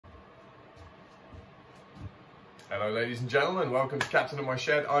Hello ladies and gentlemen, welcome to Captain of My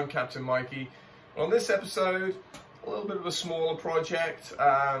Shed. I'm Captain Mikey. On this episode, a little bit of a smaller project.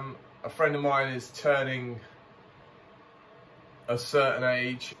 A friend of mine is turning a certain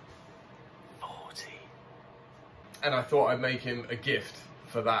age, 40, and I thought I'd make him a gift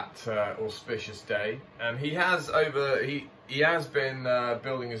for that auspicious day. And he has been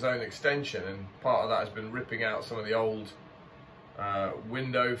building his own extension, and part of that has been ripping out some of the old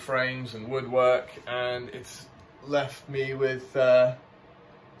window frames and woodwork, and it's left me with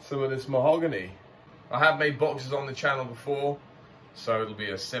some of this mahogany. I have made boxes on the channel before, so it'll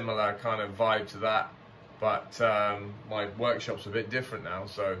be a similar kind of vibe to that, but my workshop's a bit different now,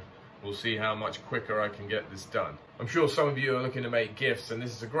 so we'll see how much quicker I can get this done. I'm sure some of you are looking to make gifts, and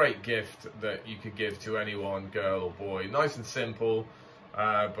this is a great gift that you could give to anyone, girl or boy. Nice and simple,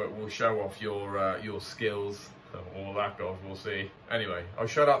 but will show off your skills, or lack of, we'll see. Anyway, I'll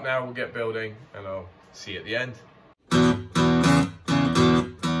shut up now, we'll get building, and I'll see you at the end.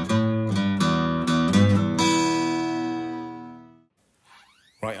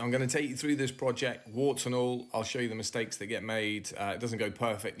 Right, I'm going to take you through this project, warts and all. I'll show you the mistakes that get made. It doesn't go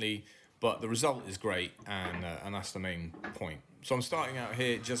perfectly, but the result is great, and that's the main point. So I'm starting out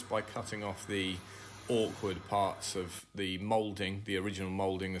here just by cutting off the awkward parts of the moulding, the original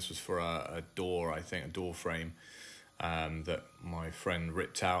moulding. This was for a door, I think, a door frame that my friend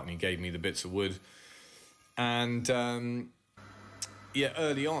ripped out, and he gave me the bits of wood. And yeah,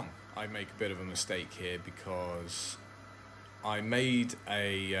 early on, I make a bit of a mistake here because I made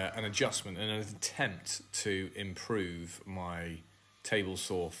an adjustment in an attempt to improve my table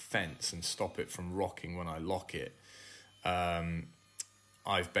saw fence and stop it from rocking when I lock it.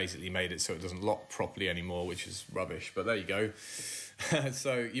 I've basically made it so it doesn't lock properly anymore, which is rubbish, but there you go.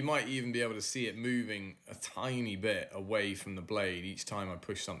 So you might even be able to see it moving a tiny bit away from the blade each time I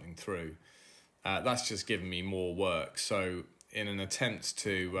push something through. That's just given me more work. So in an attempt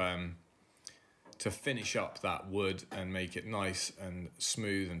to finish up that wood and make it nice and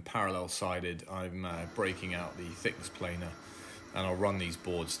smooth and parallel sided, I'm breaking out the thickness planer, and I'll run these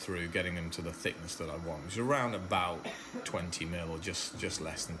boards through, getting them to the thickness that I want, which is around about 20 mil, or just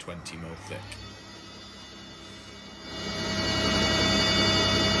less than 20 mil thick.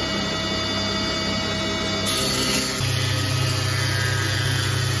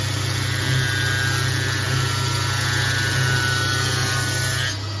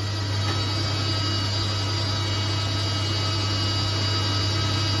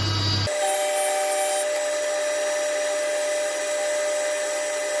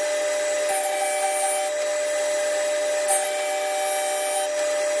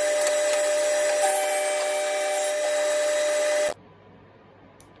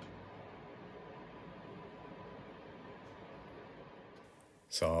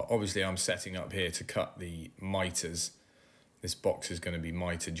 So obviously I'm setting up here to cut the miters. This box is going to be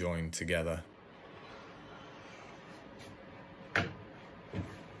miter joined together. I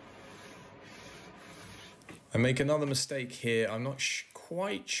make another mistake here. I'm not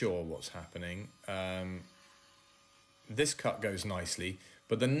quite sure what's happening. This cut goes nicely,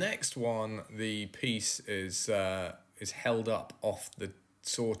 but the next one, the piece is held up off the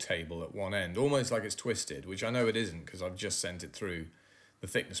saw table at one end, almost like it's twisted, which I know it isn't because I've just sent it through the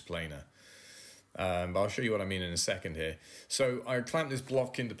thickness planer. But I'll show you what I mean in a second here. So I clamp this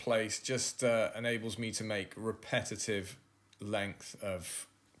block into place, just enables me to make repetitive length of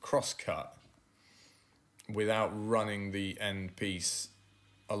cross cut without running the end piece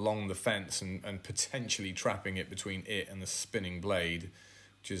along the fence and potentially trapping it between it and the spinning blade,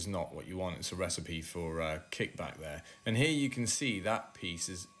 which is not what you want. It's a recipe for kickback there. And here you can see that piece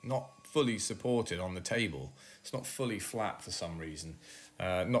is not fully supported on the table. It's not fully flat for some reason.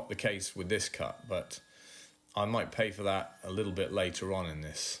 Not the case with this cut, but I might pay for that a little bit later on in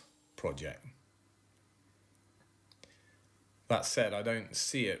this project. That said, I don't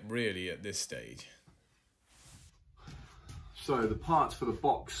see it really at this stage. So the parts for the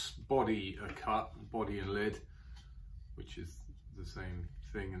box body are cut, body and lid, which is the same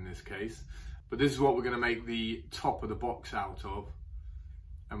thing in this case. But this is what we're going to make the top of the box out of,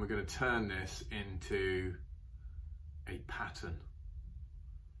 and we're going to turn this into a pattern.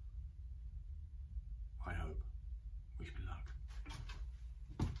 I hope. Wish me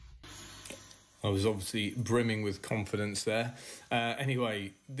luck. I was obviously brimming with confidence there.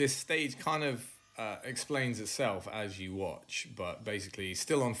 Anyway, this stage kind of explains itself as you watch, but basically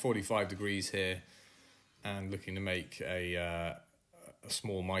still on 45 degrees here, and looking to make a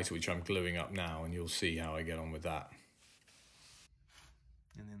small miter, which I'm gluing up now, and you'll see how I get on with that.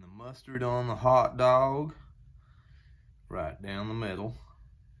 And then the mustard on the hot dog, right down the middle.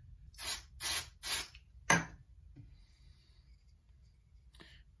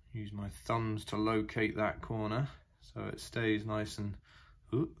 Use my thumbs to locate that corner so it stays nice and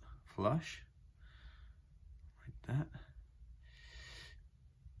flush, like that.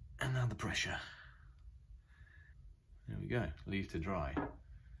 And now the pressure. There we go, leave to dry.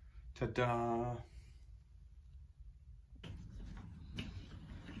 Ta-da!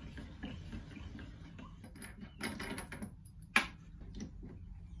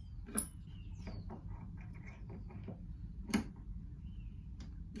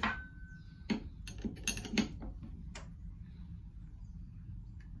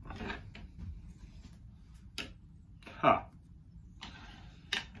 Ha!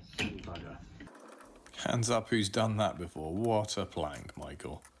 Hands up who's done that before. What a plank,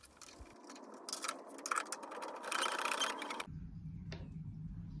 Michael.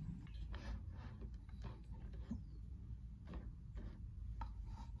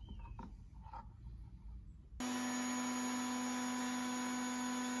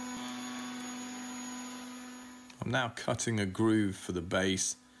 I'm now cutting a groove for the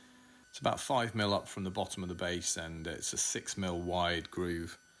base. It's about 5mm up from the bottom of the base, and it's a 6mm wide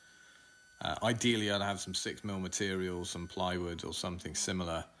groove. Ideally, I'd have some 6mm material, some plywood or something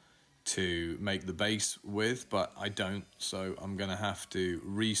similar to make the base with, but I don't, so I'm going to have to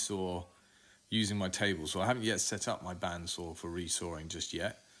resaw using my table saw. I haven't yet set up my bandsaw for resawing just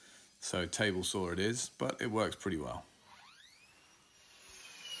yet, so table saw it is, but it works pretty well.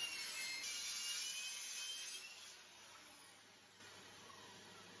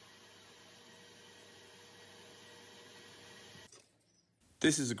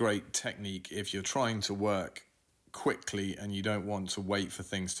 This is a great technique if you're trying to work quickly and you don't want to wait for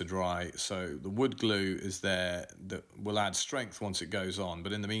things to dry. So the wood glue is there that will add strength once it goes on,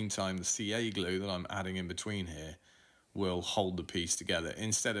 but in the meantime the CA glue that I'm adding in between here will hold the piece together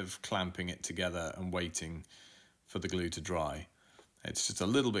instead of clamping it together and waiting for the glue to dry. It's just a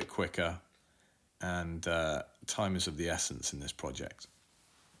little bit quicker, and time is of the essence in this project.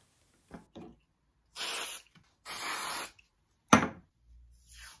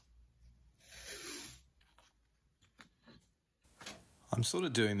 I'm sort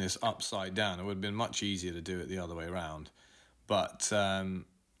of doing this upside down. It would have been much easier to do it the other way around. But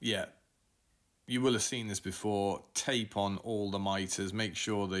yeah, you will have seen this before. Tape on all the miters. Make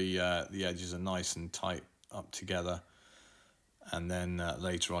sure the edges are nice and tight up together. And then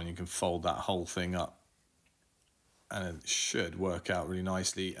later on you can fold that whole thing up. And it should work out really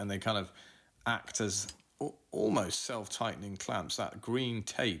nicely. And they kind of act as almost self-tightening clamps. That green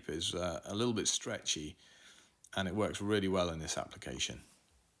tape is a little bit stretchy, and it works really well in this application.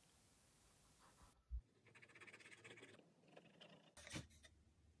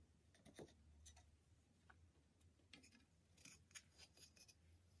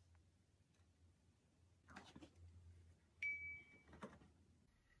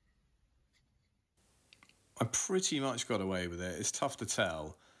 I pretty much got away with it. It's tough to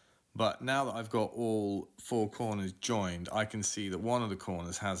tell, but now that I've got all four corners joined, I can see that one of the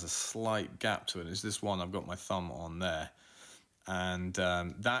corners has a slight gap to it. It's this one I've got my thumb on there. And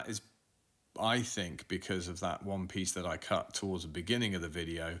that is, I think, because of that one piece that I cut towards the beginning of the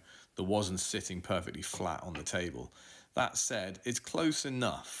video that wasn't sitting perfectly flat on the table. That said, it's close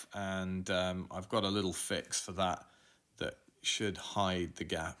enough, and I've got a little fix for that that should hide the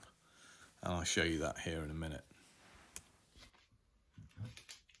gap. And I'll show you that here in a minute.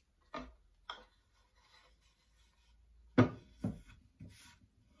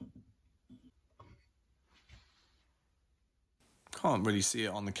 Can't really see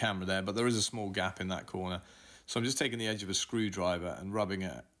it on the camera there, but there is a small gap in that corner. So I'm just taking the edge of a screwdriver and rubbing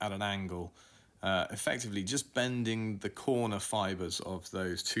it at an angle, effectively just bending the corner fibers of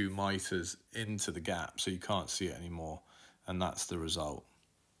those two miters into the gap so you can't see it anymore, and that's the result.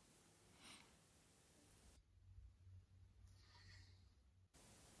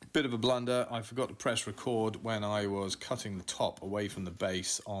 Bit of a blunder, I forgot to press record when I was cutting the top away from the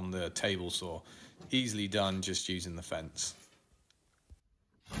base on the table saw. Easily done just using the fence.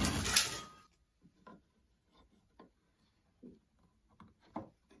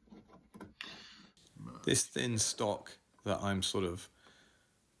 This thin stock that I'm sort of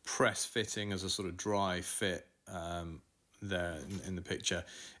press fitting as a sort of dry fit there in the picture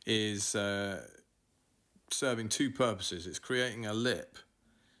is serving two purposes. It's creating a lip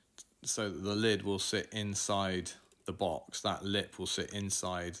so that the lid will sit inside the box. That lip will sit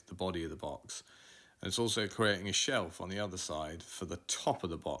inside the body of the box. And it's also creating a shelf on the other side for the top of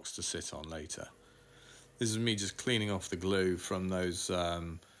the box to sit on later. This is me just cleaning off the glue from those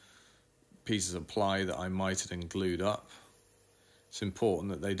pieces of ply that I mitered and glued up. It's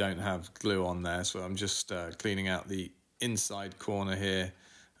important that they don't have glue on there, so I'm just cleaning out the inside corner here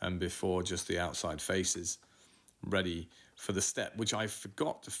and before just the outside faces, ready for the step, which I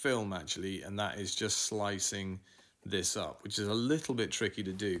forgot to film actually, and that is just slicing this up, which is a little bit tricky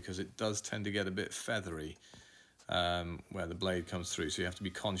to do because it does tend to get a bit feathery where the blade comes through, so you have to be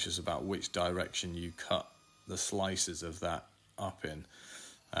conscious about which direction you cut the slices of that up in.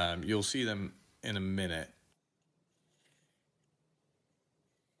 You'll see them in a minute.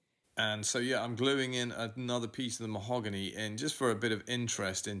 And so yeah, I'm gluing in another piece of the mahogany in just for a bit of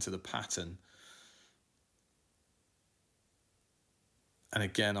interest into the pattern. And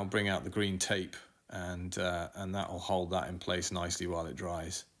again, I'll bring out the green tape and that will hold that in place nicely while it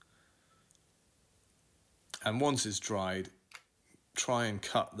dries. And once it's dried, try and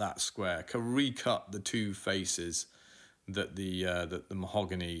cut that square. Recut the two faces that the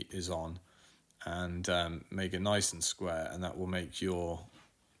mahogany is on, and make it nice and square, and that will make your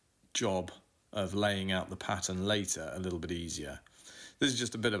job of laying out the pattern later a little bit easier. This is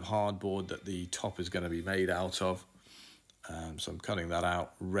just a bit of hardboard that the top is going to be made out of. So I'm cutting that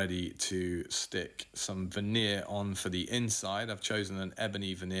out, ready to stick some veneer on for the inside. I've chosen an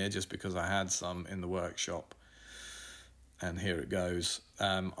ebony veneer just because I had some in the workshop. And here it goes.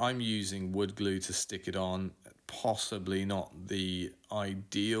 I'm using wood glue to stick it on. Possibly not the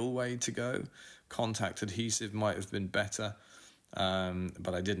ideal way to go. Contact adhesive might have been better,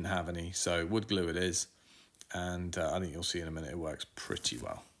 but I didn't have any. So wood glue it is. And I think you'll see in a minute it works pretty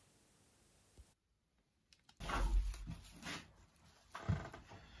well.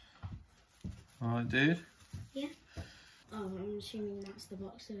 Alright, dude? Yeah. Oh, I'm assuming that's the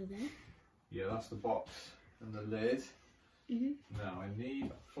box over there. Yeah, that's the box and the lid. Mm-hmm. Now I need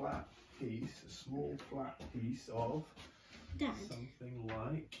a flat piece, a small flat piece of Dad, something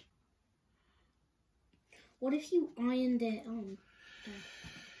like... what if you ironed it on?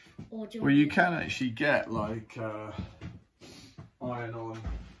 Or do you Well, you can actually get like iron-on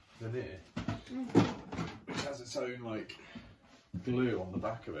veneer, which has its own like glue on the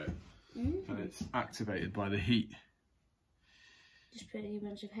back of it. And it's activated by the heat. Just putting a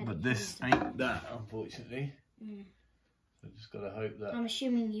bunch of head. But this ain't that, unfortunately. So just gotta hope that. I'm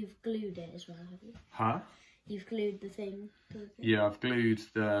assuming you've glued it as well, have you? Huh? You've glued the thing to the thing. Yeah, I've glued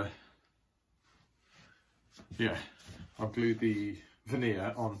the. Yeah, I've glued the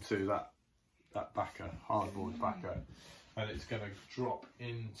veneer onto that backer, hardboard backer, and it's gonna drop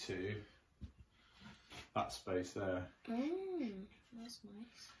into that space there. That's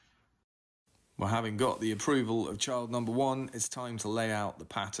nice. Well, having got the approval of child number one, it's time to lay out the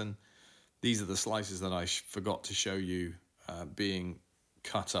pattern. These are the slices that I forgot to show you being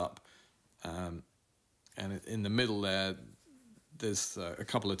cut up. And in the middle there's a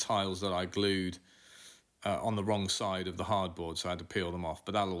couple of tiles that I glued on the wrong side of the hardboard, so I had to peel them off,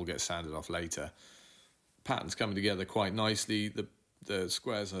 but that'll all get sanded off later. Pattern's coming together quite nicely. The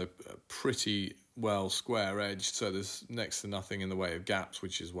squares are pretty well square edged, so there's next to nothing in the way of gaps,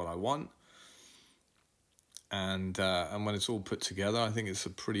 which is what I want. And when it's all put together, I think it's a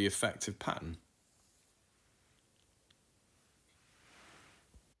pretty effective pattern.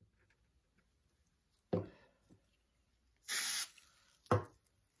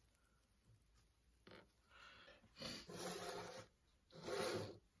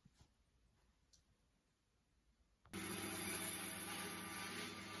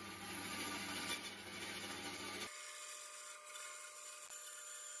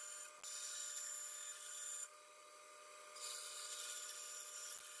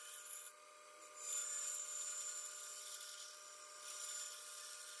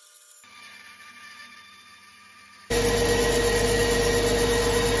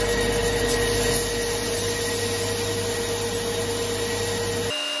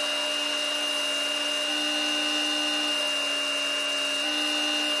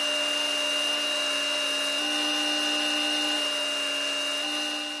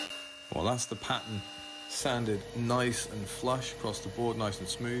 Well, that's the pattern, sanded nice and flush across the board, nice and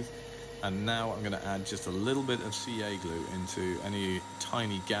smooth. And now I'm going to add just a little bit of CA glue into any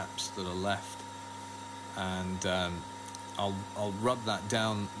tiny gaps that are left. And I'll rub that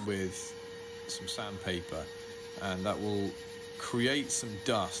down with some sandpaper, and that will create some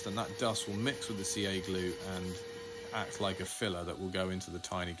dust, and that dust will mix with the CA glue and act like a filler that will go into the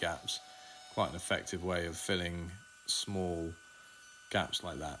tiny gaps. Quite an effective way of filling small gaps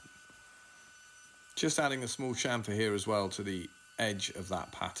like that. Just adding a small chamfer here as well to the edge of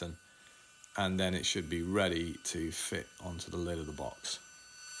that pattern, and then it should be ready to fit onto the lid of the box.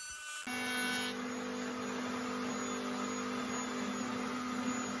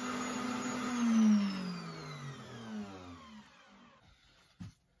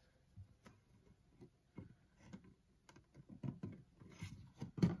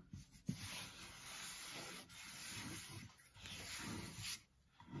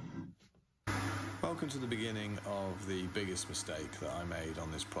 Welcome to the beginning of the biggest mistake that I made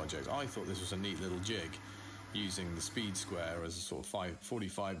on this project. I thought this was a neat little jig, using the speed square as a sort of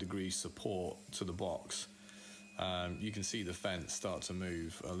 45-degree support to the box. You can see the fence start to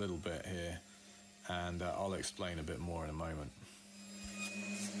move a little bit here, and I'll explain a bit more in a moment.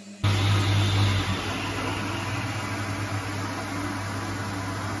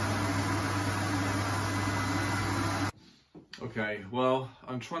 Okay, well,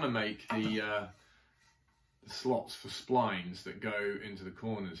 I'm trying to make the slots for splines that go into the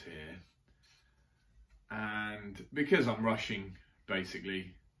corners here, and because I'm rushing,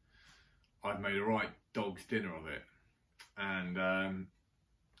 basically, I've made a right dog's dinner of it, and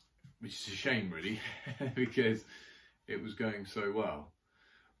which is a shame really, because it was going so well.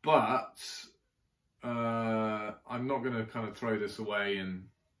 But I'm not going to kind of throw this away and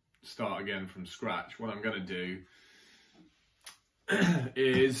start again from scratch. What I'm going to do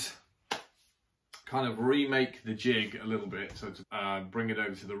is kind of remake the jig a little bit, so to bring it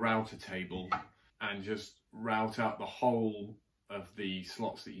over to the router table and just route out the whole of the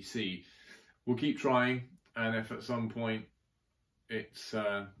slots that you see. We'll keep trying, and if at some point it's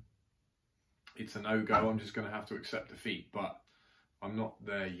a no-go, I'm just going to have to accept defeat, but I'm not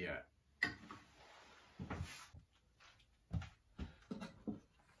there yet.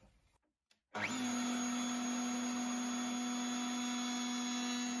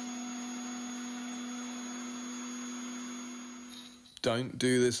 Don't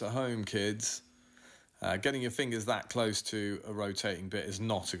do this at home, kids. Getting your fingers that close to a rotating bit is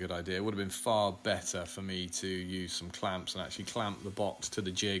not a good idea. It would have been far better for me to use some clamps and actually clamp the box to the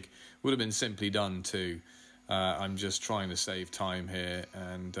jig. Would have been simply done too. I'm just trying to save time here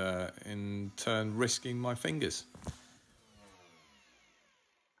and in turn risking my fingers.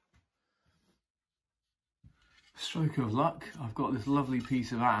 Stroke of luck, I've got this lovely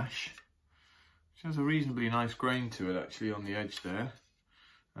piece of ash, which has a reasonably nice grain to it actually on the edge there,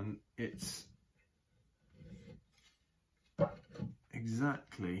 and it's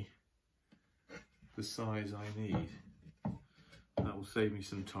exactly the size I need. That will save me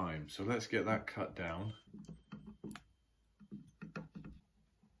some time, so let's get that cut down.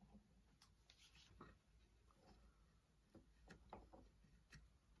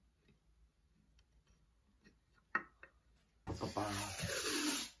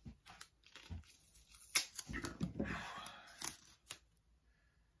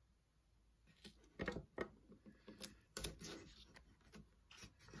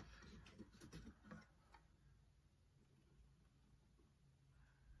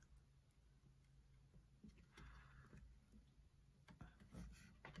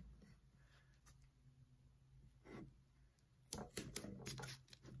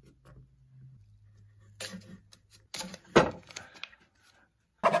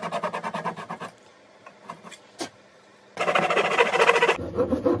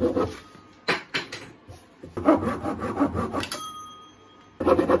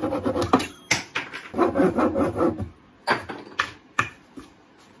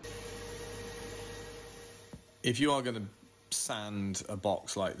 If you are going to sand a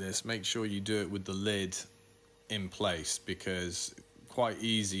box like this, make sure you do it with the lid in place, because quite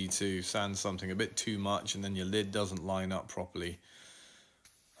easy to sand something a bit too much and then your lid doesn't line up properly.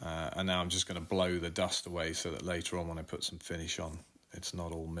 And now I'm just going to blow the dust away so that later on when I put some finish on, it's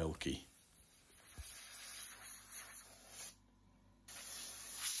not all milky.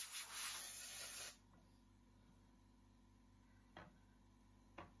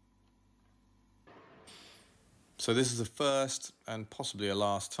 So this is the first and possibly a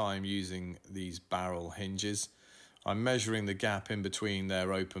last time using these barrel hinges. I'm measuring the gap in between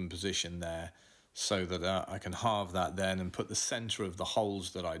their open position there so that I can halve that then and put the center of the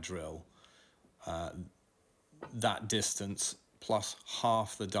holes that I drill, that distance plus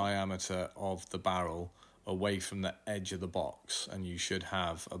half the diameter of the barrel away from the edge of the box, and you should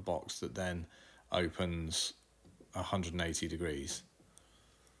have a box that then opens 180 degrees.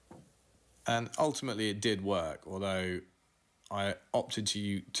 And ultimately it did work, although I opted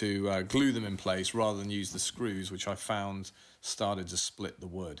to glue them in place rather than use the screws, which I found started to split the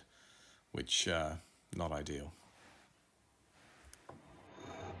wood, which not ideal.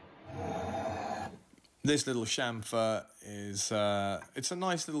 This little chamfer is it's a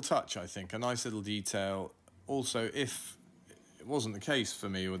nice little touch, I think, a nice little detail. Also, if it wasn't the case for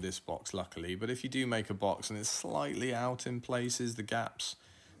me with this box, luckily, but if you do make a box and it's slightly out in places, the gaps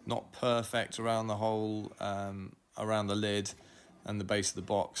not perfect around the hole, around the lid and the base of the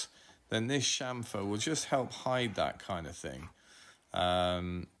box, then this chamfer will just help hide that kind of thing.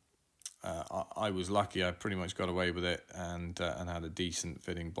 I was lucky. I pretty much got away with it and had a decent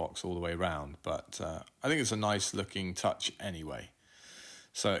fitting box all the way around. But I think it's a nice looking touch anyway.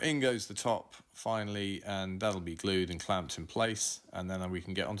 So in goes the top finally, and that'll be glued and clamped in place, and then we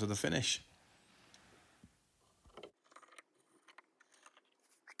can get onto the finish.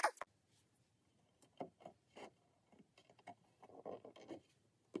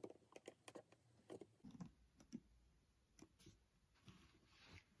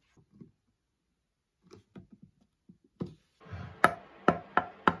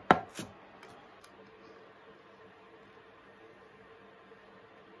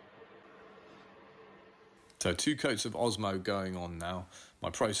 So 2 coats of Osmo going on now. My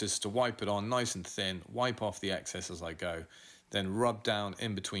process is to wipe it on nice and thin, wipe off the excess as I go, then rub down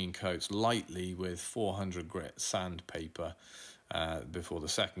in between coats lightly with 400 grit sandpaper before the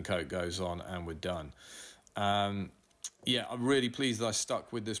second coat goes on, and we're done. Yeah, I'm really pleased that I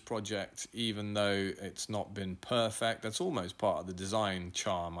stuck with this project, even though it's not been perfect. That's almost part of the design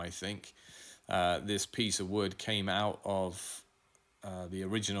charm, I think. This piece of wood came out of the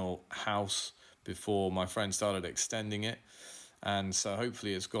original house before my friend started extending it, and so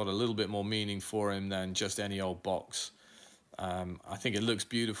hopefully it's got a little bit more meaning for him than just any old box. I think it looks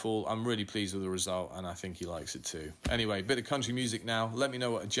beautiful. I'm really pleased with the result, and I think he likes it too. Anyway, bit of country music now. Let me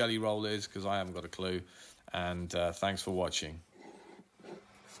know what a jelly roll is, because I haven't got a clue, and thanks for watching.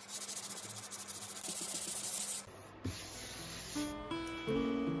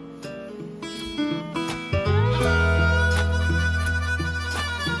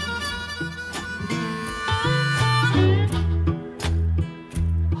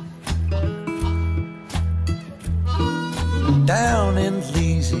 Down in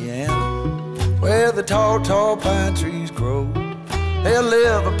Louisiana, where the tall, tall pine trees grow, there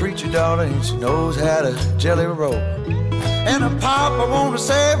live a preacher daughter, and she knows how to jelly roll. And her papa want to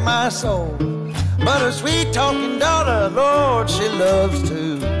save my soul, but her sweet talking daughter, Lord, she loves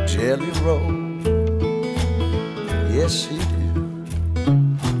to jelly roll. Yes, she do.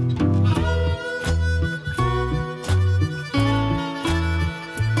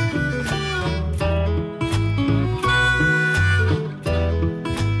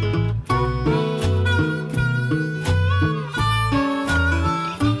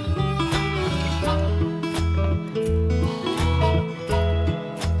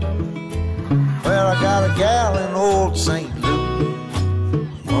 Got a gal in old St. Louis,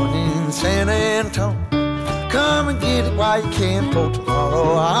 one in San Antonio. Come and get it while you can, for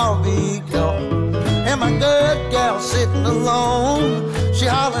tomorrow I'll be gone. And my good gal sitting alone, she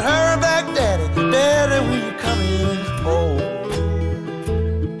hollering her back, Daddy, Daddy, will you come in home?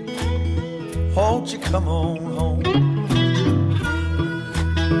 Won't you come on home?